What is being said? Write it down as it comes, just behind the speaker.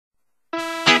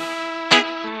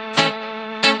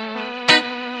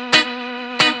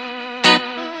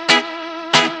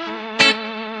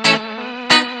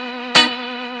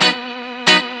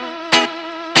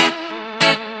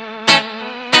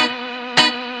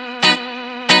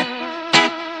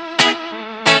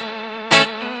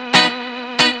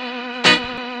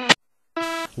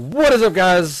What is up,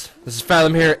 guys? This is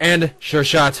Fathom here, and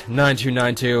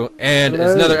SureShot9292, and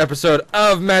it's another episode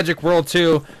of Magic World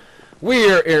 2.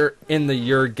 We're in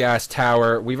the Ur-Ghast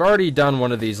tower. We've already done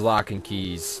one of these lock and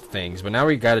keys things, but now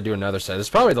we got to do another set. This is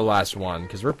probably the last one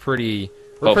because we're pretty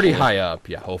high up.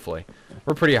 Yeah, hopefully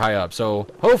we're pretty high up. So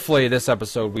hopefully this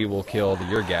episode we will kill the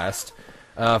Ur-Ghast.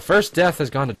 First death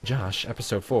has gone to Josh,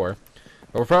 episode 4.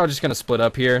 But we're probably just gonna split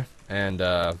up here and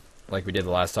like we did the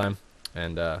last time,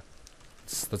 and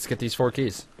let's get these 4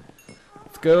 keys.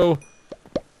 Let's go.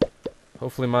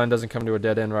 Hopefully mine doesn't come to a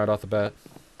dead end right off the bat,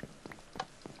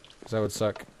 because that would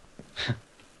suck.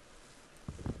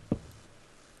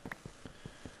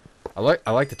 I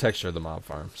like the texture of the mob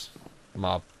farms.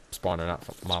 Mob spawner, not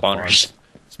mob spawners.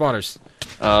 Spawners.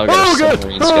 Oh god!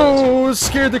 Oh,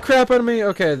 scared the crap out of me.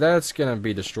 Okay, that's gonna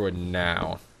be destroyed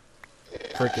now.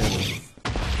 Freaking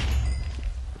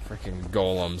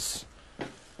golems.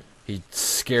 He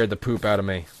scared the poop out of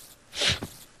me.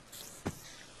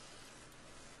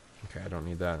 Okay, I don't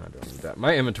need that. I don't need that.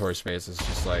 My inventory space is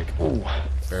just like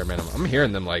bare minimum. I'm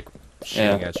hearing them like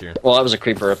shooting at you. Well, that was a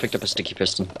creeper. I picked up a sticky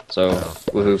piston, so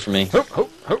woohoo for me.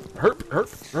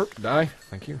 Herp, die.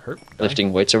 Thank you. Herp, die.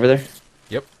 Lifting weights over there.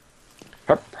 Yep.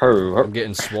 Herp. I'm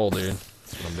getting swole, dude.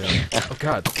 That's what I'm doing. Oh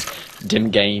god. Dim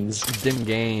gains. Dim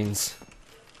gains.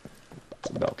 It's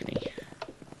a balcony.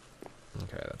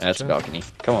 Okay, that's a balcony.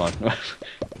 Come on.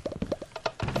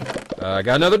 I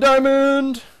got another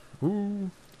diamond! Ooh.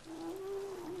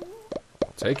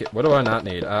 I'll take it. What do I not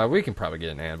need? We can probably get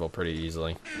an anvil pretty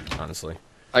easily, honestly.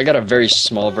 I got a very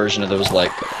small version of those,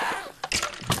 like,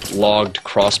 logged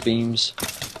cross beams.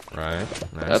 Right.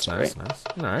 Nice, that's nice,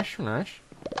 great. Nice.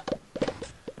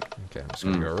 Okay, I'm just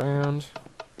gonna go around.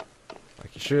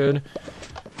 Like you should.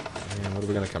 And what are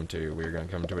we gonna come to? We're gonna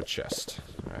come to a chest.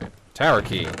 Alright. Tower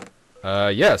key.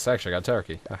 Yes, actually I got a tower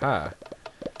key. Haha.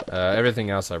 Everything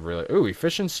else I've really... Ooh,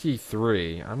 efficiency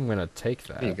 3. I'm gonna take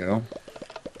that. There you go.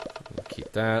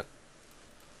 Keep that.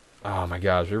 Oh my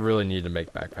gosh, we really need to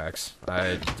make backpacks.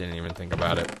 I didn't even think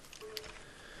about it.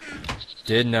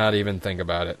 Did not even think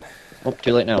about it. Oh,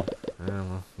 too late now.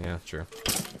 Well, yeah, true.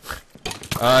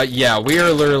 Yeah, we are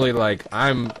literally like...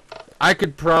 I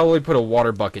could probably put a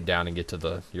water bucket down and get to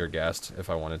the Ur-Ghast if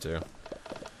I wanted to.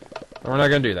 But we're not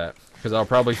gonna do that, because I'll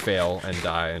probably fail and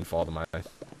die and fall to my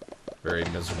very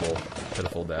miserable,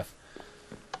 pitiful death.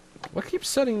 What keeps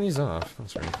setting these off?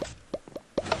 That's right.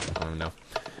 I don't know.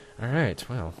 Alright,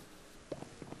 well.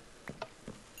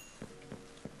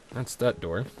 That's that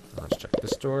door. Let's check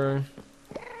this door.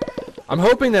 I'm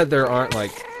hoping that there aren't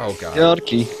like... Oh god. Got a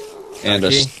key. And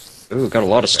a... Ooh, got a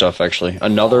lot of stuff, actually.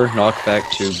 Another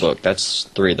knockback 2 book. That's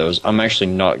 3 of those. I'm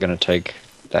actually not gonna take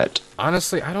that.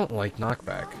 Honestly, I don't like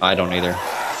knockback. I don't either.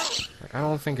 Like, I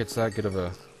don't think it's that good of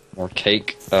a... More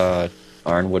cake,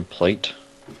 ironwood plate,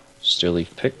 steel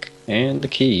leaf pick, and the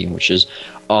key, which is...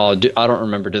 I don't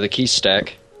remember. Do the keys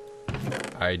stack?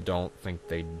 I don't think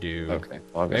they do. Okay.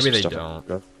 Well, maybe they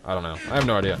don't. I don't know. I have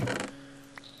no idea.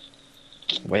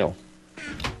 Well.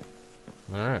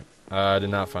 Alright. I did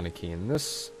not find a key in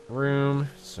this room,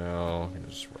 so I'm gonna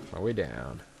just work my way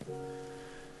down.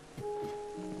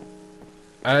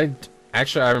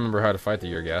 Actually, I remember how to fight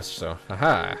the Ur-Ghast, so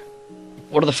haha.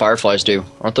 What do the fireflies do?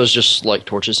 Aren't those just like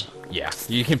torches? Yeah,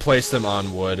 you can place them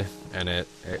on wood, and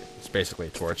it's basically a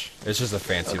torch. It's just a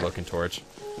fancy looking torch.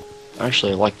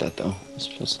 Actually, I like that though. It's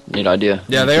just a neat idea.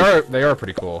 Yeah, they are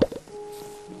pretty cool.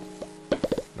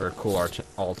 They're a cool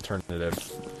alternative.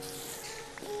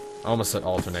 I almost said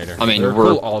alternator. I mean, they're a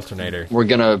cool alternator. We're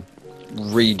gonna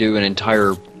redo an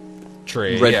entire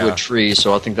redwood tree,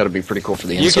 so I think that'd be pretty cool for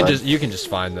the inside. You can just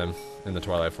find them in the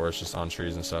Twilight Forest, just on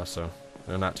trees and stuff. So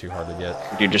they're not too hard to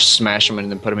get. Do you just smash them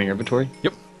and then put them in your inventory?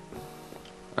 Yep.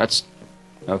 That's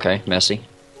okay. Messy.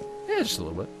 Yeah, just a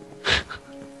little bit.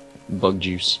 Bug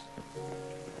juice.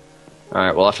 All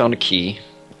right. Well, I found a key,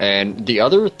 and the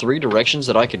other 3 directions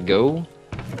that I could go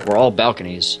were all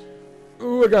balconies.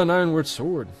 Ooh, I got an ironwood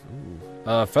sword.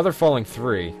 Ooh. Feather falling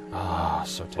 3. Ah,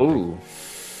 so tempting. Ooh.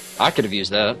 I could have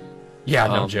used that. Yeah,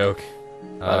 no joke.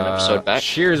 An episode back.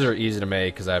 Shears are easy to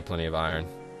make because I have plenty of iron.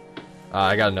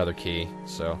 I got another key,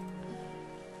 so...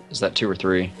 Is that 2 or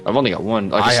 3? I've only got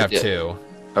 1. I have 2.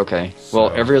 Okay. So...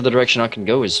 Well, every other direction I can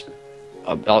go is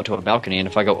out to a balcony, and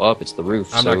if I go up, it's the roof.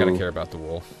 I'm not going to care about the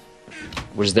wool.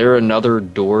 Was there another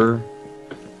door?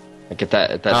 Like at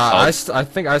that I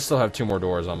think I still have 2 more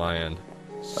doors on my end.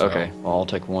 So. Okay, well, I'll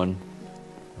take 1.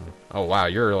 Oh wow,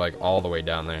 you're like all the way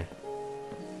down there.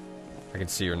 I can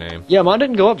see your name. Yeah, mine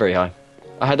didn't go up very high.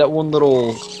 I had that one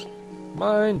little...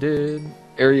 Mine did.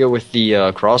 Area with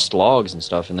the crossed logs and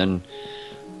stuff, and then...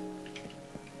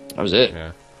 That was it.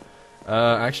 Yeah.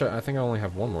 Actually, I think I only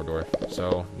have one more door.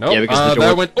 So, nope. Yeah, because the door...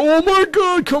 that went... Oh my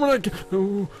god, coming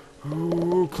on!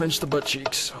 Ooh, clench the butt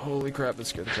cheeks. Holy crap, that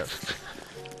scared the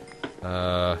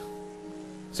cat.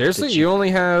 Seriously? You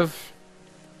only have...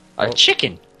 A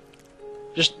chicken!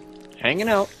 Just hanging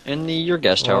out in the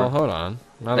Ur-Ghast tower. Well, hold on.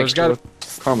 Now, Next to a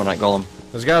Carbonite golem.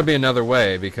 There's gotta be another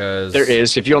way, because... There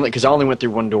is. If you only... Because I only went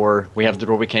through one door. We have the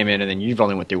door we came in, and then you've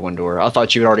only went through one door. I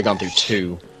thought you had already gone through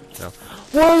two. No.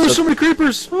 Whoa, there's so many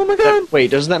creepers! Oh my god!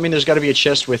 Wait, doesn't that mean there's gotta be a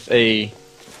chest with a...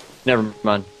 Never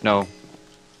mind. No.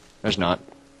 There's not.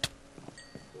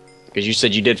 Because you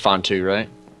said you did find two, right?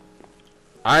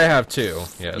 I have two,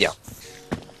 yes. Yeah.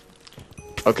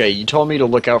 Okay, you told me to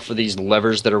look out for these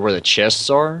levers that are where the chests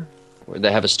are? Where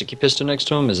they have a sticky piston next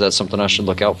to them? Is that something I should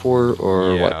look out for,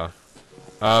 or what?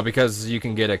 Yeah. Because you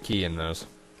can get a key in those.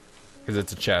 Because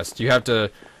it's a chest. You have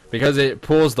to... Because it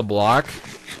pulls the block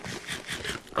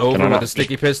over with the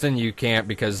sticky piston, you can't,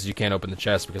 because you can't open the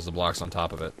chest because the block's on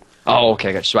top of it. Oh,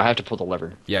 okay, gotcha. So I have to pull the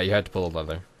lever. Yeah, you have to pull the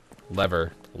leather.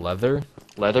 Leather?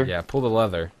 Leather? Yeah, pull the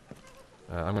leather.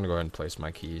 I'm gonna go ahead and place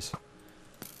my keys.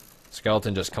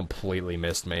 Skeleton just completely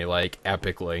missed me, like,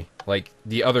 epically. Like,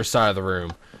 the other side of the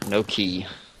room. No key.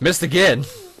 Missed again!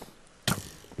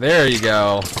 There you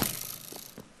go.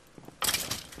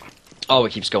 Oh,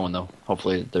 it keeps going, though.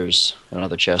 Hopefully there's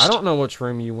another chest. I don't know which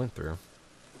room you went through.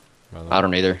 I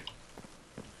don't either.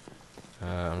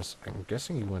 I'm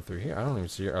guessing you went through here. I don't even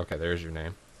see your... Okay, there's your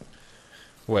name.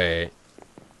 Wait.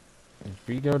 Did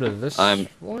we go to this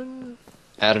one?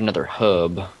 Add another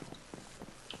hub.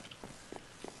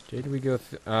 Did we go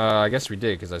I guess we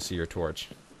did, because I see your torch.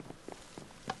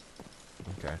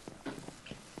 Okay.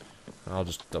 I'll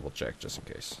just double check, just in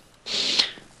case.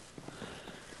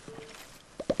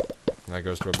 That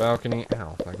goes to a balcony.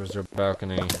 Ow. That goes to a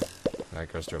balcony.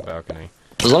 That goes to a balcony.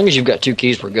 As long as you've got two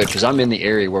keys, we're good, because I'm in the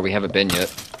area where we haven't been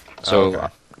yet. So, okay.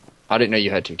 I didn't know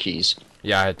you had two keys.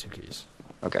 Yeah, I had two keys.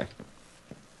 Okay.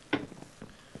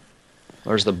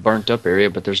 There's the burnt up area,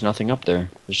 but there's nothing up there.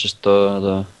 There's just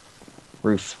the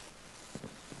roof.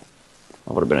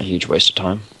 That would have been a huge waste of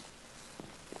time.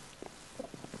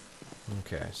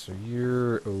 Okay, so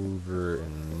you're over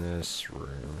in this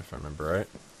room, if I remember right.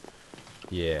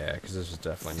 Yeah, because this is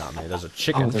definitely not me. There's a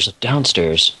chicken. Oh, there's a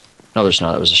downstairs. No, there's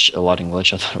not. It was a lighting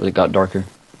glitch. I thought it got darker.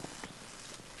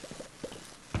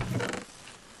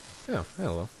 Oh,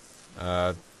 hello.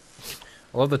 I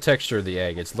love the texture of the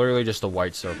egg. It's literally just a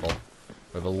white circle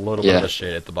with a little bit of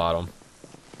shade at the bottom.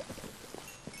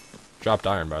 Dropped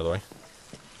iron, by the way.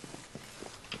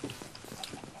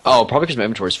 Oh, probably because my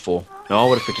inventory's full. No, I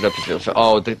would have picked it up if it...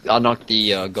 Oh, I knocked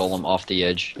the golem off the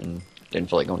edge and didn't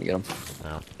feel like going to get him.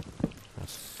 No.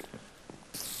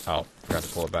 Oh, forgot to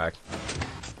pull it back.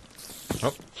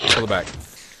 Oh, pull it back.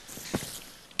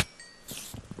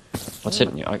 What's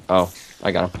hitting you? Oh,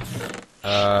 I got him.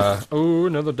 Oh,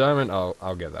 another diamond.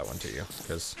 I'll give that one to you,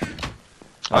 because...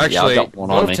 Actually, yeah, I've got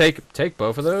one on me. Take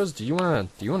both of those. Do you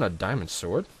want a diamond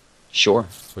sword? Sure.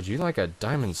 Would you like a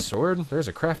diamond sword? There's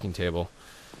a crafting table.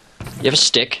 You have a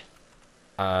stick?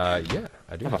 Yeah,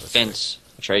 I do have a fence.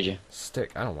 I'll trade you.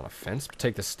 Stick. I don't want a fence.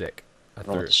 Take the stick. I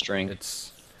don't want the string.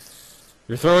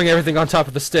 You're throwing everything on top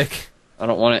of the stick. I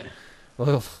don't want it.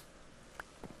 Well.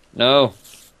 No.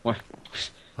 Why? Why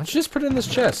don't you just put it in this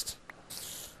chest?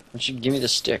 Why don't you give me the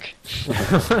stick?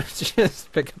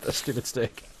 Just pick up the stupid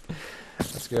stick.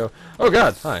 Let's go. Oh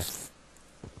god, hi.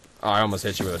 Oh, I almost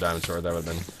hit you with a diamond sword. That would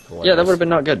have been hilarious. Yeah, that would have been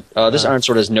not good. This iron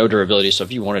sword has no durability, so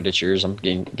if you want it, it's yours. I'm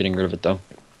getting rid of it, though.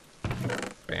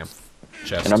 Bam.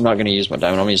 Chest. And I'm not going to use my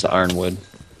diamond. I'm going to use the iron wood.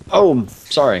 Oh,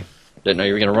 sorry. Didn't know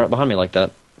you were going to run it behind me like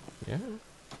that. Yeah.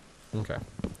 Okay.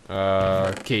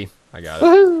 Key. I got it.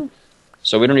 Woohoo!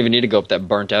 So we don't even need to go up that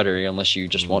burnt out area unless you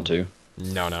just want to.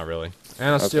 No, not really.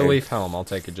 And a steel leaf helm. I'll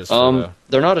take it just for the...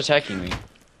 They're not attacking me.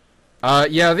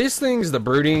 Yeah, these things, the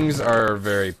broodings, are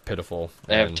very pitiful.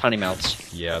 They have tiny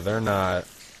mouths. Yeah, they're not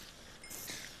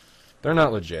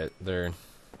legit. They're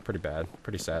pretty bad.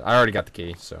 Pretty sad. I already got the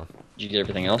key, so... Did you get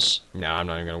everything else? No, I'm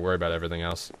not even going to worry about everything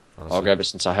else, honestly. I'll grab it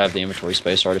since I have the inventory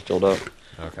space already filled up.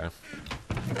 Okay.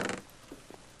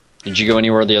 Did you go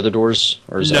anywhere the other doors?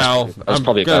 Or is no, that's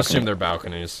probably I'm going to assume they're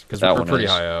balconies, because we're pretty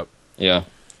high up. Yeah.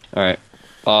 Alright.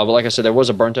 But like I said, there was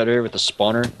a burnt out area with a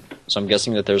spawner, so I'm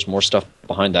guessing that there's more stuff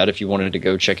behind that if you wanted to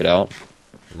go check it out.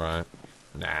 Right.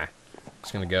 Nah.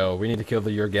 Just gonna go. We need to kill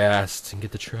the Ur-Ghast and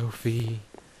get the trophy.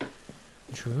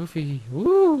 The trophy.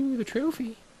 Woo, the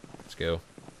trophy. Let's go.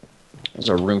 There's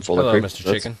a room full of creepers.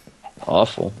 Mr. Chicken.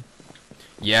 Awful.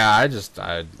 Yeah, I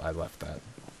left that.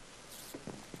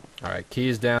 Alright,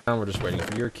 keys down. We're just waiting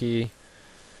for your key.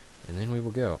 And then we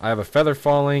will go. I have a feather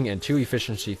falling and 2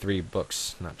 efficiency 3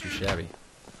 books. Not too shabby.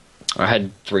 I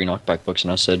had 3 knockback books,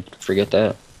 and I said, forget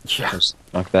that. Yeah. 'Cause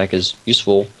knockback is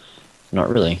useful. Not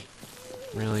really.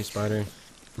 Really, Spider?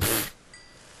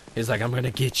 He's like, I'm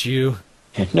gonna get you.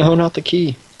 No, not the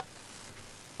key.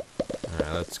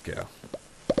 Alright, let's go.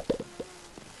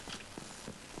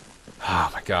 Oh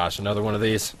my gosh, another one of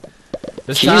these.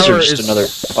 This Keys tower are just is... another...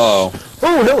 Oh.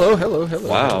 Oh, hello, hello, hello.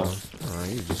 Wow. Hello. Oh,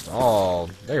 you just all...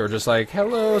 They were just like,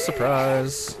 hello,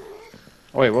 surprise.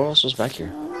 Wait, what else was back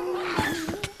here?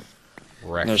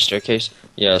 Wreck. Another staircase?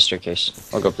 Yeah, a staircase.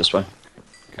 I'll go up this way.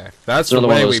 Okay, that's Another the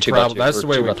one of way those we 2x2 probably... That's or the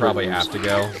way 2 we by 3 probably rooms. have to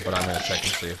go, but I'm gonna check and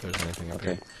see if there's anything up Okay.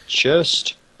 here.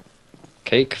 Chest.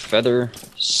 Cake, feather,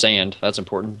 sand. That's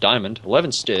important. Diamond.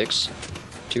 11 sticks.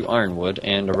 2 ironwood,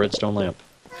 and a redstone lamp.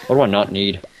 What do I not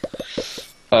need?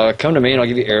 Come to me and I'll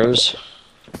give you arrows.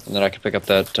 And then I can pick up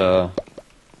that,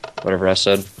 whatever I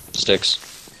said. Sticks.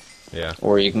 Yeah.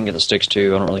 Or you can get the sticks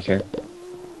too, I don't really care.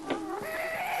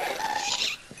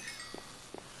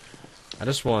 I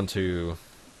just want to...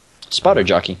 Spider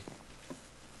jockey.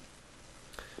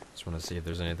 Just want to see if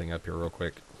there's anything up here real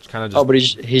quick. It's kind of just... Oh, but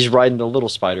he's riding the little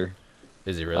spider.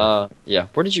 Is he really? Yeah.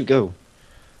 Where did you go?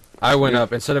 I went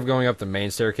up, instead of going up the main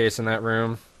staircase in that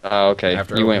room... Okay.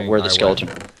 After You went opening, where the I skeleton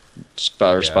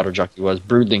spider jockey was.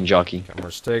 Broodling jockey. Got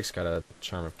more sticks, got a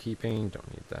charm of keeping. Don't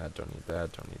need that, don't need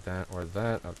that, don't need that, or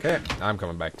that. Okay, I'm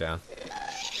coming back down.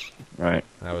 Right.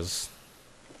 That was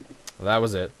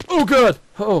it. Oh god!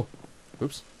 Oh!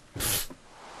 Oops.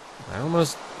 I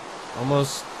almost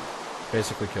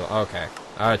basically killed... Okay.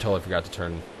 I totally forgot to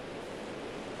turn...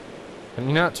 Can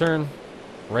you not turn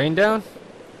rain down?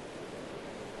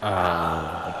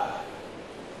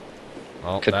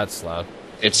 Well, that's loud.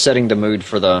 It's setting the mood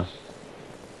for the...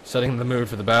 Setting the mood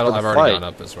for the battle. For the I've already fight. gone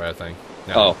up this way, I think.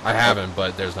 No, Oh. I haven't,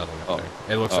 but there's nothing up Oh. there.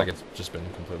 It looks Oh. like it's just been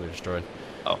completely destroyed.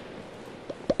 Oh.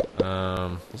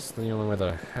 This is the only way that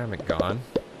I haven't gone.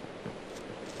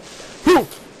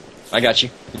 I got you.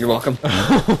 You're welcome.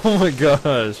 Oh my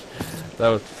gosh. That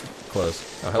was close.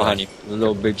 Oh, hello. Behind you. The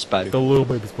little big spider. The little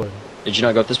baby spider. Did you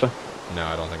not go up this way? No,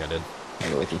 I don't think I did.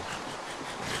 I'll go with you.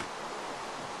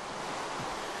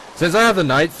 Since I have the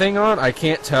night thing on, I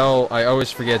can't tell. I always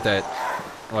forget that,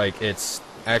 like, it's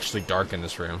actually dark in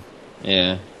this room.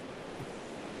 Yeah.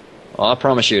 Well, I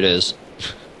promise you it is.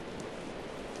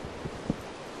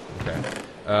 Okay.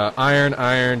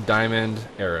 Iron, diamond,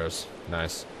 arrows.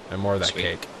 Nice. And more of that Sweet.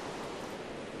 cake.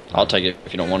 I'll take it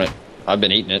if you don't want it. I've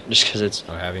been eating it just because it's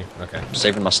Oh, have you? Okay.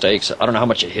 saving my steaks. I don't know how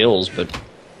much it heals, but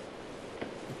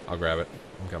I'll grab it.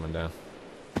 I'm coming down.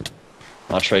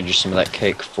 I'll trade you some of that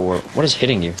cake for... What is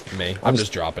hitting you? Me. I'm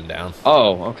just dropping down.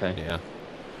 Oh, okay. Yeah.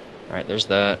 Alright, there's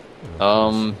that.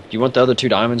 You want the other 2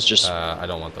 diamonds? Just... I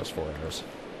don't want those 4 arrows.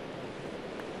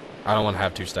 I don't want to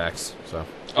have 2 stacks, so...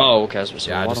 Oh, okay. I was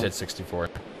Yeah, I just hit 64.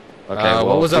 Okay, well,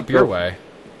 what was up keep your go- way?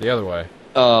 The other way.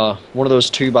 One of those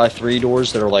 2x3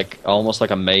 doors that are like almost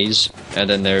like a maze, and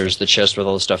then there's the chest with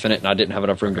all the stuff in it, and I didn't have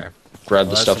enough room Okay. to grab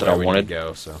Well, the stuff that I way we wanted. need to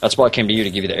go, so... That's why I came to you to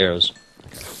give you the arrows.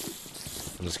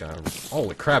 I'm just gonna...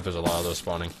 Holy crap, there's a lot of those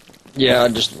spawning. Yeah, I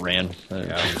just ran.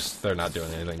 Yeah, they're not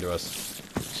doing anything to us.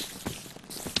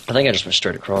 I think I just went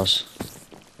straight across.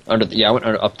 Yeah, I went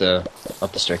up the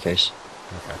staircase,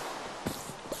 Okay.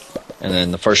 and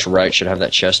then the first right should have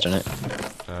that chest in it.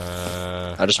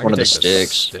 I just can wanted the take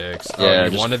sticks. Sticks. Yeah, Oh, you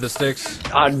just- wanted the sticks?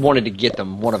 I wanted to get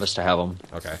them. One of us to have them.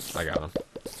 Okay, I got them.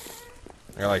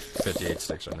 I got like 58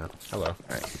 sticks right now. Hello.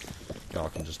 Alright. Y'all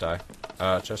can just die.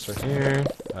 Chest right here.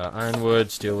 Ironwood,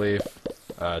 steel leaf.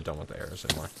 Don't want the arrows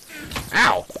anymore.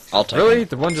 Ow! I'll take Really?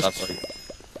 them. The one just...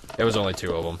 Stop. It was only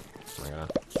 2 of them. Oh my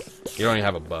god. You don't even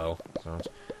have a bow. So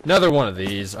another one of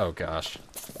these. Oh gosh.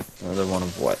 Another one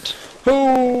of what?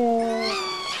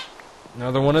 Oh!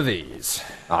 Another one of these.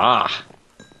 Ah!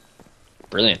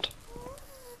 Brilliant.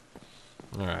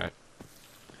 Alright.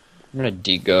 I'm gonna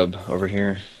degub over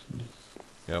here.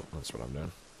 Yep, that's what I'm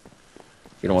doing.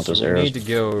 You don't want those We arrows. need to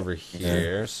go over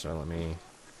here, so let me...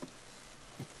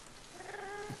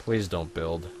 Please don't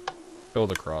build.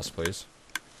 Build across, please.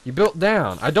 You built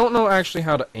down. I don't know actually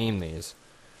how to aim these.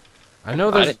 I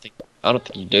know there's... I don't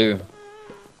think you do.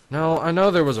 No, I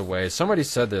know there was a way. Somebody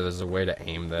said there's a way to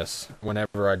aim this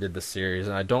whenever I did the series,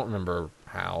 and I don't remember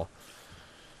how.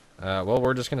 Well,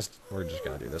 we're just gonna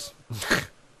do this.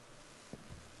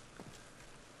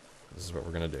 This is what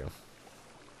we're gonna do.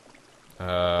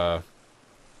 I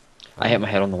hit my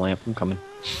head on the lamp. I'm coming.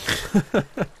 I'm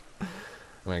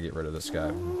gonna get rid of this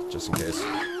guy, just in case.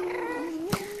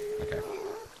 Okay.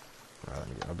 Alright, let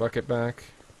me get my bucket back.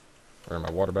 Or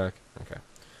my water back. Okay.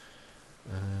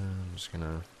 I'm just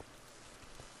gonna...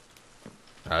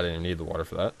 I didn't need the water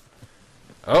for that.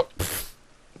 Oh!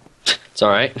 It's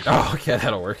alright. Oh, okay,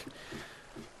 that'll work.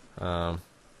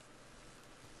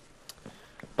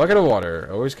 Bucket of water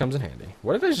always comes in handy.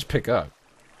 What did I just pick up?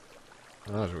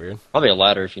 Oh, that was weird. Probably a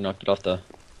ladder if you knocked it off the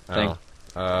thing.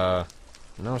 Oh.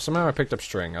 No, somehow I picked up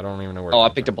string. I don't even know where. Oh, I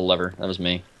picked up a lever. That was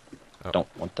me. Oh. Don't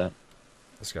want that.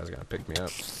 This guy's gonna pick me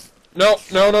up. No,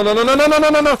 no, no, no, no, no, no, no, no,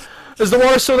 no, no! Is the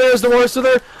water still there? Is the water still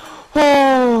there?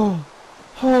 Oh!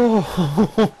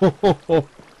 Oh!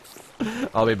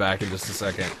 I'll be back in just a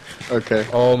second. Okay.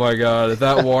 Oh my god, if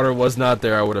that water was not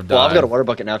there, I would have died. Well, I've got a water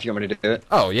bucket now if you want me to do it.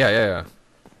 Oh, yeah, yeah, yeah.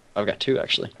 I've got 2,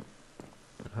 actually.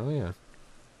 Oh, yeah.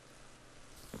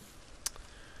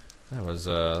 That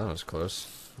was close.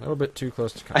 A little bit too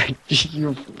close to come.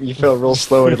 you felt real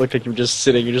slow and it looked like you were just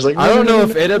sitting. You're just like... I don't know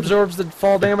if it absorbs the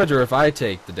fall damage or if I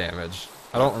take the damage.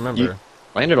 I don't remember. You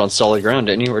landed on solid ground,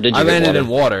 didn't you? Or did you I landed water? in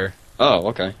water. Oh,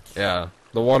 okay. Yeah.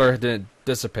 The water didn't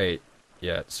dissipate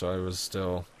yet, so I was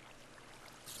still...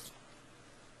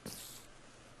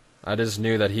 I just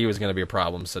knew that he was going to be a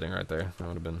problem sitting right there. That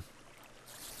would have been...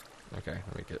 Okay,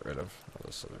 let me get rid of all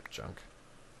this other junk.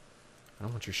 I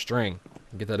don't want your string. You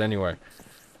can get that anywhere.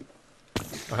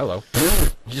 Oh, hello.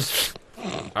 You just...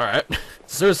 Alright.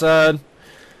 Suicide!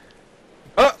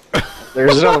 Oh!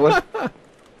 There's another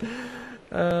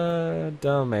one.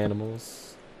 Dumb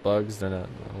animals. Bugs, they're not...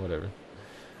 No, whatever.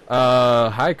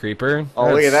 Hi, creeper.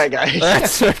 Oh, look at that guy.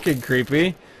 That's fucking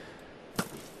creepy.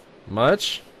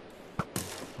 Much?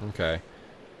 Okay.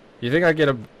 You think I get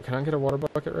a... Can I get a water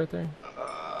bucket right there?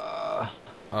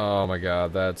 Oh my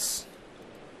god, that's...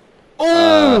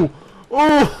 Oh!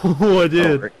 Oh, I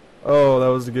did. Oh, that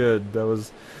was good. That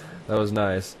was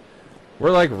nice.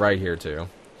 We're like right here too,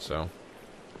 so.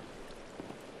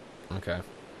 Okay.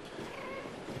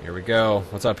 Here we go.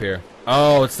 What's up here?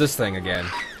 Oh, it's this thing again.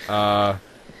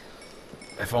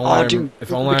 If only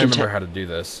I remember how to do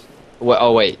this. Well,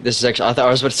 oh wait, this is actually... I thought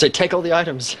I was about to say take all the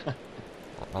items.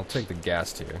 I'll take the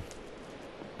gas here.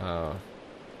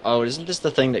 Oh, isn't this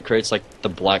the thing that creates like the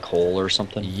black hole or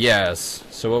something? Yes.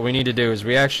 So what we need to do is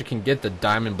we actually can get the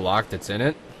diamond block that's in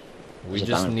it. We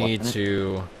just need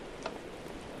to...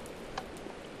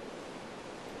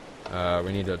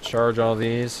 we need to charge all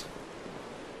these.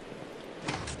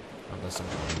 Oh, that's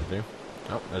something I need to do.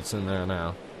 Oh, it's in there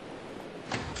now.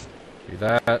 Do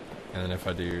that, and then if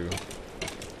I do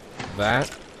that,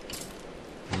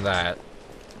 and that,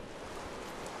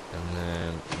 and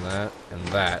then that, and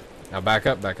that. Now back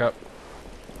up, back up.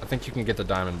 I think you can get the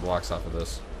diamond blocks off of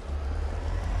this.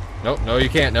 Nope, no you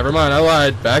can't. Never mind, I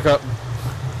lied. Back up.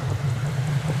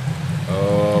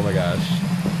 Oh my gosh.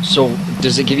 So,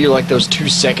 does it give you like those 2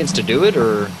 seconds to do it,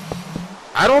 or...?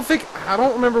 I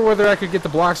don't remember whether I could get the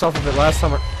blocks off of it last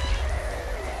time.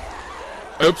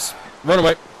 Oops. Run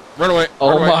away. Run away.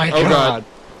 Oh Run away. my Oh god.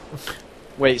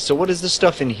 Wait, so what is this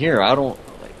stuff in here? I don't...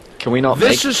 Can we not make...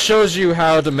 This just shows you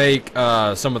how to make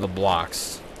some of the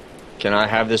blocks. Can I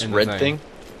have this red thing?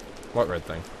 What red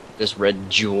thing? This red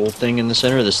jewel thing in the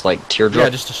center? This, like, teardrop? Yeah,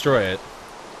 just destroy it.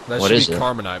 That what should is be it?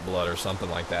 Carbonite blood or something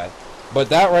like that. But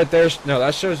that right there... No,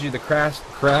 that shows you the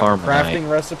crafting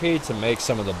recipe to make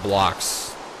some of the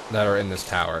blocks that are in this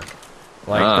tower.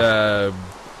 Like the...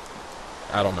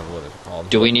 I don't remember what it's called.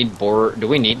 Do we need Do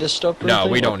we need this stuff? No,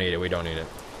 we don't need it. We don't need it.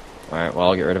 Alright, well,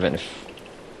 I'll get rid of it if...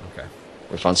 Okay.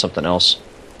 We find something else.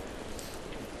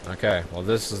 Okay, well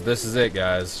this is it,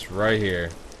 guys. Right here.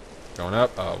 Going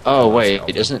up. Oh wait,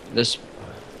 isn't this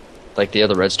like the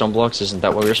other redstone blocks? Isn't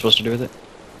that what we were supposed to do with it?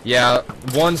 Yeah,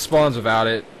 one spawns without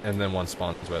it, and then one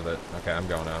spawns with it. Okay, I'm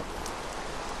going up.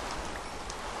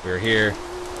 We're here.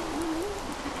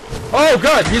 Oh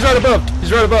god, he's right above.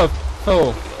 He's right above.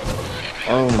 Oh.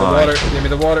 Oh my. The water. Give me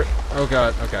the water. Oh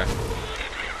god. Okay.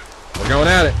 We're going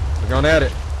at it. We're going at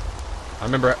it.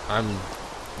 I'm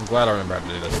glad I remember how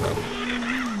to do this though.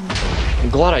 I'm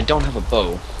glad I don't have a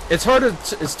bow. It's hard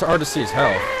to see his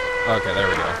health. Okay, there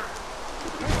we go.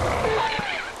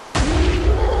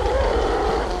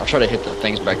 I'll try to hit the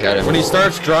things back at him. When he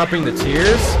starts dropping the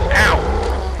tears, ow!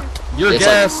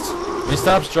 Ur-Ghast. When he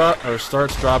starts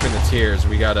dropping the tears,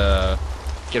 we gotta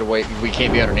get away. We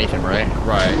can't be underneath him, right?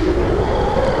 Right.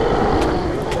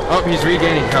 Oh, he's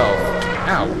regaining health.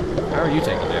 Ow! How are you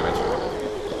taking damage?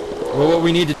 Well, what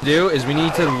we need to do is we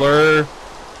need to lure.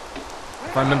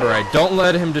 If I remember right, don't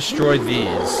let him destroy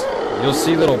these. You'll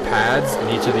see little pads in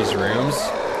each of these rooms.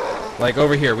 Like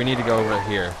over here, we need to go over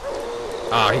here.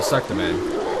 Ah, he sucked him in.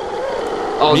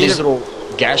 Oh, these little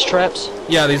gas traps?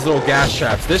 Yeah, these little gas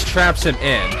traps. This traps him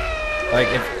in. Like,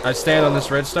 if I stand on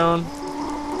this redstone,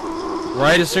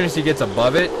 right as soon as he gets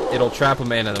above it, it'll trap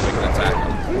him in and then we can attack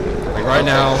him. Like right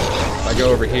now, if I go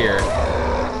over here,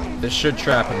 this should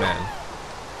trap him in.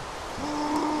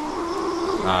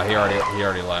 He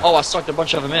already left. Oh, I sucked a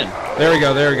bunch of them in. There we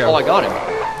go. There we go. Oh, I got him.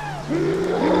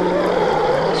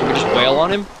 So we just wail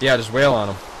on him? Yeah, just wail on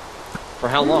him. For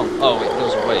how long? Oh, it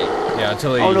goes away. Yeah,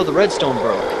 until he... Oh no, the redstone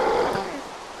broke.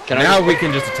 Now we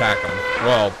can just attack him.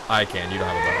 Well, I can. You don't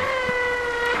have a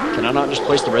button. Can I not just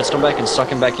place the redstone back and suck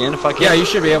him back in if I can? Yeah, you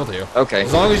should be able to. Okay.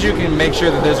 As long as you can make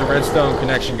sure that there's a redstone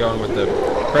connection going with the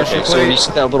pressure plate. So when you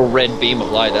see that little red beam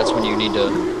of light, that's when you need to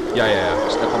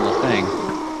step on the thing.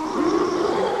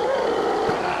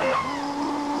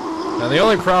 Now the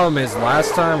only problem is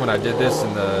last time when I did this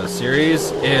in the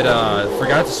series, it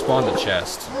forgot to spawn the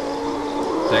chest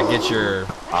that gets your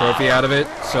trophy out of it.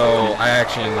 So I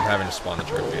actually ended up having to spawn the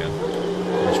trophy in,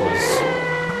 which was...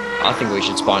 I think we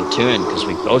should spawn 2 in because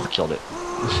we both killed it.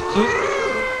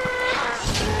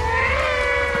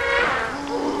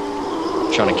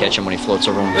 Trying to catch him when he floats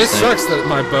over on this thing. Sucks that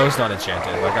my bow's not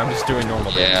enchanted. Like I'm just doing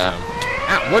normal damage. Yeah.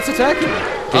 Ow, what's attacking me?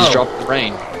 He's dropped the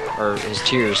rain or his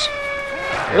tears.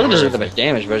 It really doesn't do that much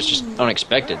damage, but it's just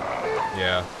unexpected.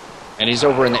 Yeah. And he's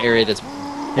over in the area that's...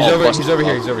 He's over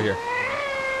here. He's over here.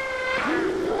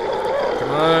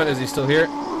 Come on, is he still here?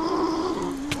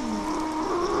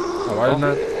 Oh, why didn't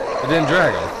that... It didn't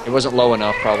drag him. It wasn't low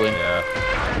enough, probably. Yeah.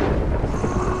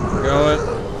 We're going.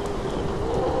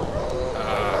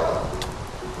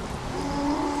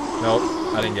 Nope,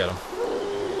 I didn't get him.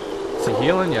 Is he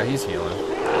healing? Yeah, he's healing.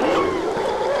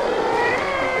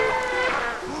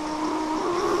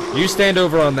 You stand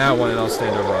over on that one, and I'll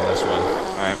stand over on this one.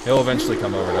 Alright. He'll eventually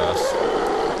come over to us.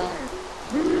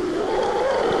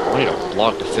 I need a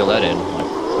block to fill that in,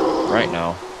 like, right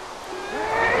now.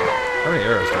 How many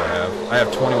arrows do I have? I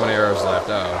have 21 arrows left.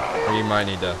 Oh, you might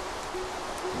need to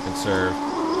conserve.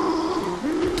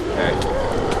 Okay.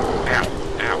 Ow.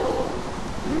 Ow.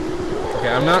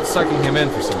 Okay, I'm not sucking him in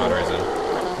for some odd reason.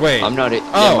 Wait. I'm not...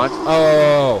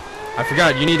 Oh, I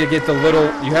forgot. You need to get the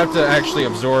little... You have to actually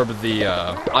absorb the...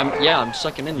 I'm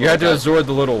sucking in. You have to absorb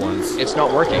the little ones. It's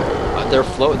not working. They're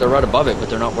right above it, but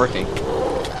they're not working.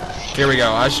 Here we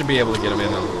go. I should be able to get them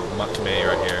in to me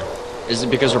right here. Is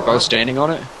it because we're both standing on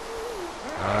it?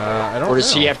 I don't know. Or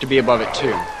does he have to be above it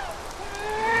too?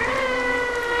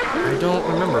 I don't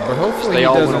remember, but hopefully they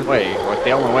all went away. Like,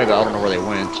 they all went away, but I don't know where they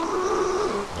went.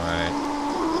 Right.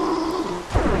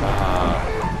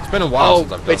 It's been a while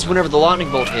since I've done it's whenever the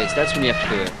lightning bolt hits. That's when you have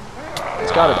to do it.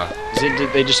 It's gotta be.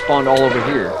 They just spawned all over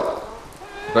here.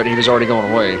 But he was already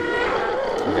going away.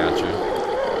 Gotcha.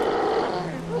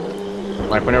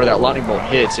 Like, whenever that lightning bolt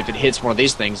hits, if it hits one of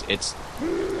these things, it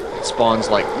spawns,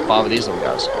 like, 5 of these little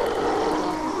guys.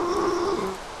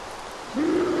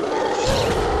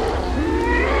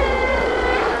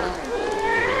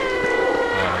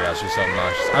 She's so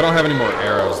obnoxious. I don't have any more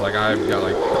arrows. Like, I've got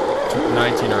like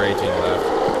 19 or 18 left.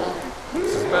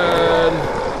 This is bad.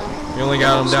 We only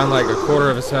got him down like a quarter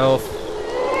of his health.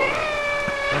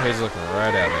 Oh, he's looking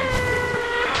right at me.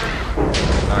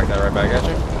 Knock that right back at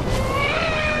you.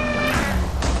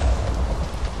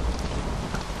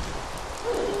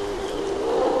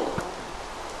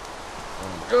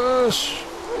 Oh, gosh.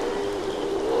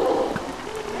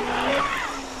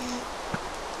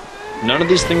 None of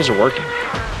these things are working.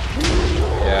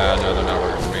 Yeah, no, they're not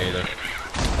working for me either.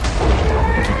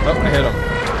 Oh, I hit him.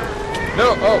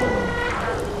 No, oh!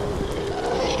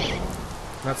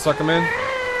 Not suck him in?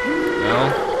 No.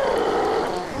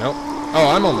 Nope. Oh,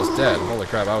 I'm almost dead. Holy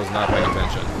crap, I was not paying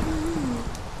attention.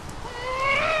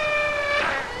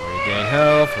 Regain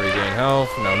health, regain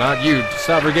health. No, not you.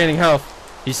 Stop regaining health.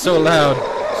 He's so loud,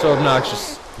 so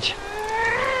obnoxious.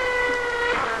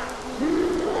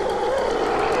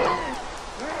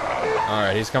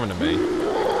 Alright, he's coming to me.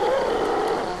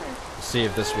 Let's see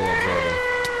if this will absorb him.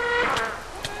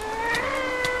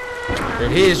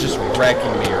 Dude, he is just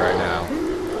wrecking me right now.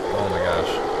 Oh my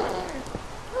gosh.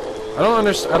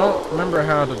 I don't remember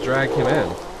how to drag him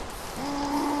in.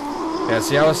 Yeah,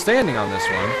 see, I was standing on this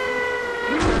one.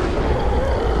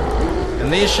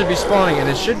 And these should be spawning, and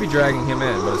it should be dragging him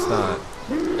in, but it's not.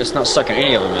 It's not sucking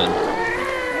any of them in.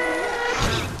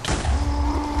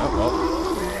 Oh, well.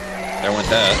 There went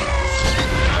that.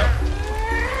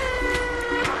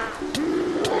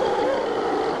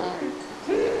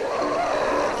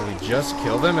 Just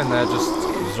kill them and that just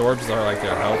absorbs their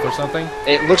health or something?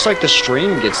 It looks like the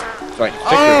stream gets like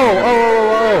thicker.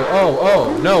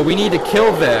 Oh, no, we need to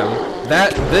kill them.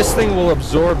 This thing will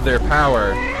absorb their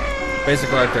power.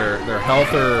 Basically like their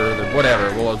health or their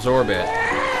whatever will absorb it.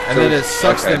 And then it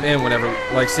sucks them in whenever,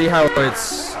 like, see how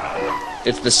it's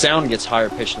the sound gets higher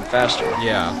pitched and faster.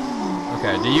 Yeah.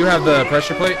 Okay, do you have the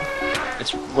pressure plate?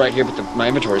 It's right here, but my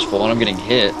inventory's full and I'm getting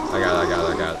hit. I got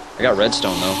it. I got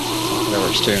redstone though. That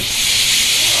works too.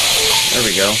 There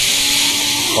we go.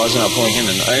 Why is it not pulling him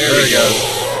in? There we go.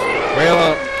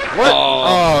 Whale. What?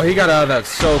 Oh, he got out of that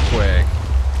so quick.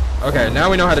 Okay, now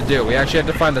we know how to do it. We actually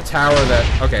have to find the tower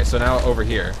that... Okay, so now over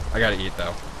here. I gotta eat,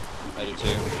 though. I do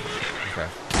too. Okay.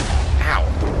 Ow.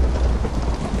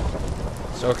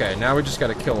 So, okay, now we just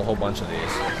gotta kill a whole bunch of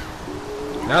these.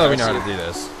 Now that we know how to do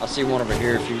this. I see one over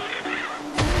here if you...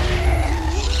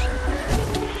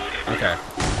 Okay.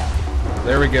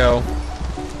 There we go.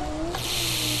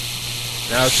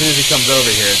 Now, as soon as he comes over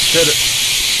here, it should...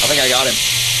 I think I got him.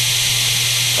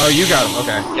 Oh, you got him.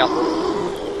 Okay. Yep.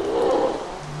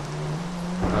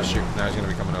 Oh, shoot. Now he's gonna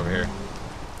be coming over here.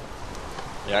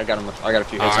 Yeah, I got him. I got a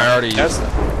few hits. I already used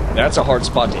That's a hard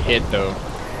spot to hit, though.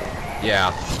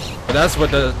 Yeah. But that's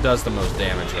what does the most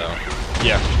damage, though.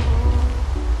 Yeah.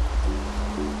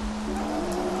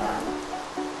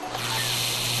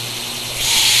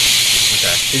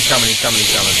 Okay. He's coming, he's coming,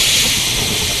 he's coming.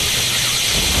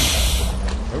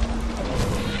 Oop.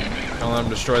 Don't let him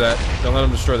destroy that. Don't let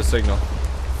him destroy the signal.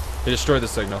 He destroyed the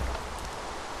signal.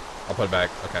 I'll put it back.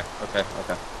 Okay. Okay,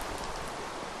 okay.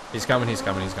 He's coming, he's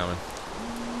coming, he's coming.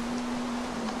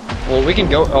 Well, we can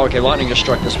go... Oh, okay, lightning just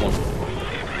struck this one.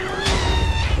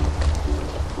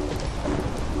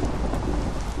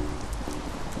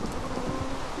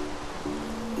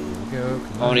 Here we go.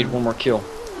 Come Oh, I need one more kill.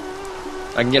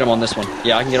 I can get him on this one.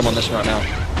 Yeah, I can get him on this one right now.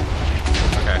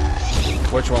 Okay.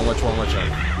 Which one, which one, which one?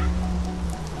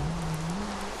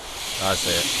 Oh, I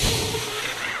see it.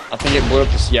 I think it blew up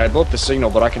the... Yeah, it blew up the signal,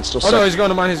 but I can still... Oh, no, he's going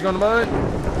to mine, he's going to mine.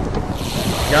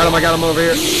 Got him, I got him over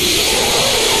here. You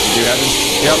do have him?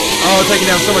 Yep. Oh, taking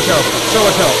down so much health. So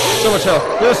much health. So much health.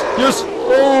 Yes, yes.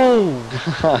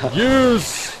 Oh.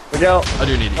 Yes. Look out. I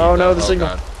do need to eat. Oh, no, the though. signal.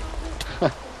 God.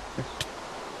 Okay,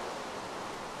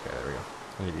 there we go.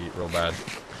 I need to eat real bad.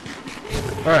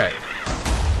 Alright.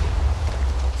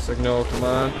 Signal, come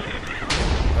on.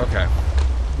 Okay.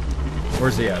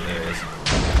 Where's he at? There he is.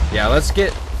 Yeah, let's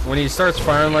get... When he starts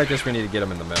firing like this, we need to get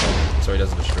him in the middle, so he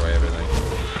doesn't destroy everything.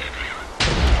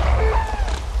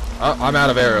 Oh, I'm out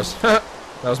of arrows. That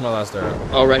was my last arrow.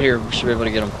 Oh, right here. We should be able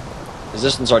to get him. His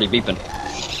distance already beeping.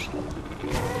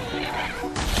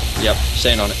 Yep,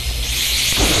 stand on it.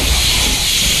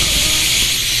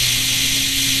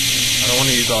 I don't want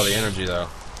to use all the energy, though.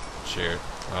 Shoot.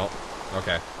 Well,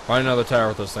 okay. Find another tower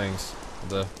with those things.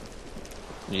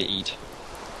 Need to eat.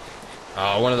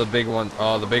 Oh, one of the big ones.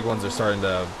 Oh, the big ones are starting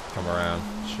to come around.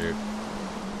 Shoot.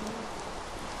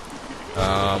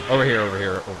 Over here, over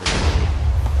here, over here.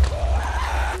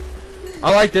 I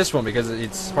like this one because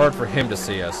it's hard for him to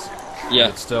see us. Yeah.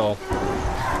 It's still...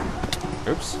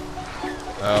 Oops.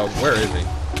 Where is he?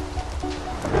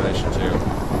 Relation to...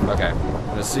 Okay.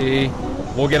 Let's see.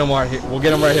 We'll get him right here. We'll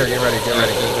get him right here. Get ready. Get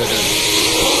ready.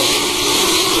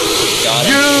 Got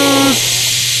him.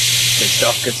 Yes! Good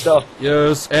stuff. Good stuff.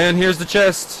 Yes. And here's the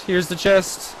chest. Here's the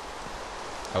chest.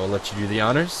 I will let you do the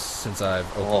honors since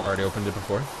I've already opened it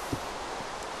before.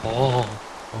 Oh.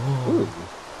 Ooh.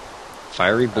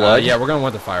 Fiery blood. Yeah, we're gonna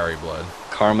want the fiery blood.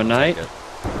 Carmonite.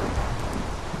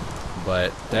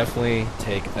 But definitely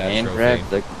take that and trophy. grab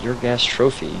the Ur-Ghast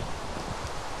trophy.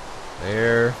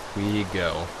 There we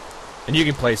go. And you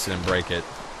can place it and break it,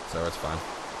 so it's fine.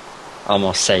 I'm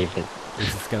gonna save it. You're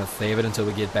just gonna save it until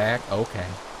we get back? Okay.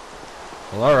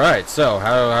 Well, alright, so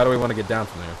how do we want to get down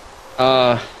from there?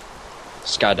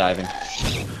 Skydiving.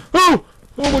 Oh!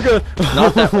 Oh my god!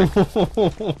 Not that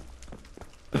way.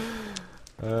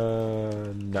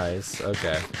 Nice,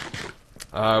 okay.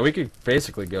 We could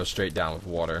basically go straight down with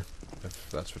water, if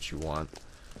that's what you want.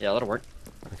 Yeah, that'll work.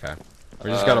 Okay.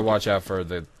 We just gotta watch out for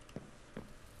the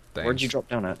things. Where'd you drop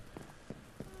down at?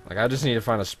 Like, I just need to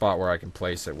find a spot where I can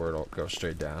place it where it'll go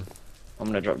straight down. I'm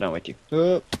gonna drop down with you.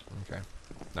 Okay.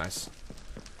 Nice.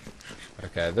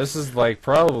 Okay, this is, like,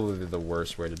 probably the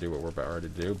worst way to do what we're about to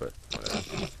do, but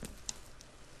whatever.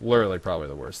 Literally probably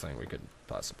the worst thing we could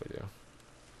possibly do.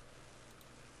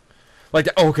 Like,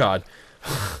 oh god!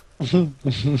 There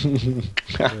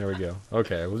we go.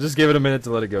 Okay, we'll just give it a minute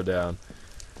to let it go down.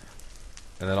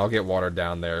 And then I'll get water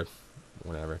down there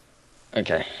whenever.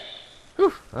 Okay.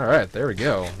 Alright, there we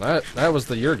go. That was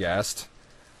the Ur-Ghast.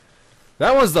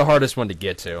 That was the hardest one to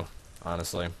get to,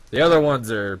 honestly. The other ones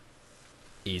are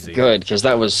easy. Good, because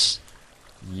that was...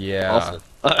 Yeah. awful.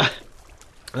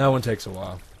 That one takes a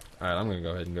while. Alright, I'm gonna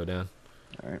go ahead and go down.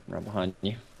 Alright, right behind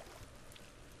you.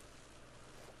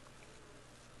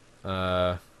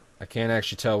 I can't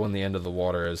actually tell when the end of the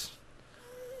water is.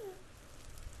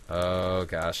 Oh,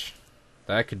 gosh.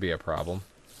 That could be a problem.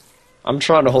 I'm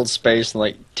trying to hold space and,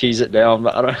 like, tease it down,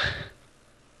 but I don't...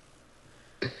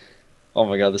 Oh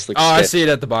my god, this looks Oh, scary. I see it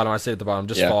at the bottom. I see it at the bottom.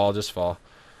 Just fall, just fall.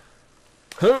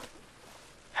 Huh.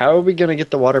 How are we gonna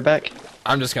get the water back?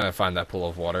 I'm just gonna find that pool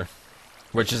of water,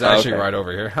 which is actually right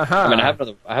over here. Haha. I mean, I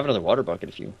have another water bucket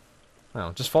if you.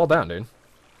 Oh, just fall down, dude.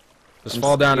 Just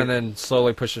fall down and then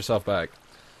slowly push yourself back.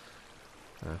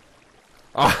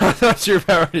 Oh, I thought you were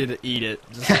ready to eat it.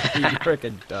 Just eat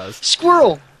freaking dust.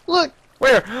 Squirrel! Look!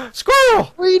 Where?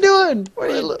 Squirrel! What are you doing?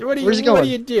 Where's he going? What are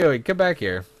you doing? Come back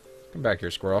here. Come back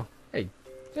here, squirrel. Hey.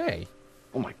 Hey.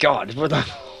 Oh my god, what the...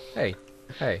 Hey.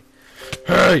 Hey.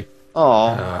 Hey!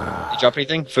 Aw. You drop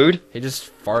anything? Food? He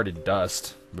just farted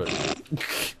dust. But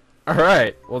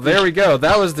alright. Well, there we go.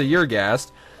 That was the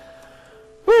Ur-Ghast.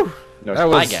 Whew. No, that it's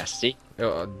was... My-Ghast, see?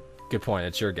 Oh, good point.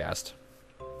 It's Ur-Ghast.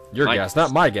 Ur-Ghast,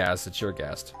 not My-Ghast. It's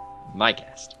Ur-Ghast.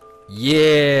 My-Ghast.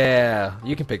 Yeah.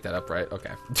 You can pick that up, right?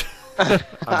 Okay. I'm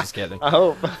just kidding. I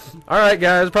hope. Alright,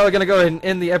 guys. Probably going to go ahead and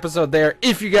end the episode there.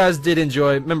 If you guys did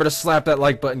enjoy, remember to slap that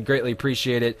like button. Greatly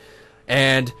appreciate it.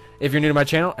 And if you're new to my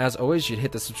channel, as always, you'd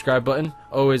hit the subscribe button.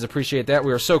 Always appreciate that.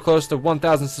 We are so close to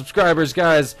 1,000 subscribers,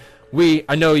 guys.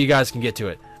 I know you guys can get to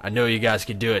it. I know you guys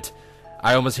can do it.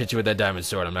 I almost hit you with that diamond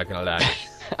sword, I'm not going to lie.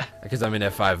 Because I'm in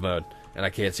F5 mode, and I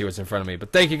can't see what's in front of me.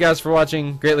 But thank you guys for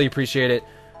watching. Greatly appreciate it.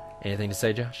 Anything to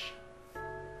say, Josh?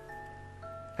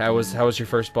 How was your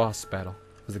first boss battle?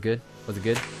 Was it good? Was it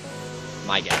good?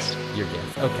 My-Ghast. Your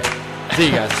guess. Okay. See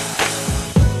you guys.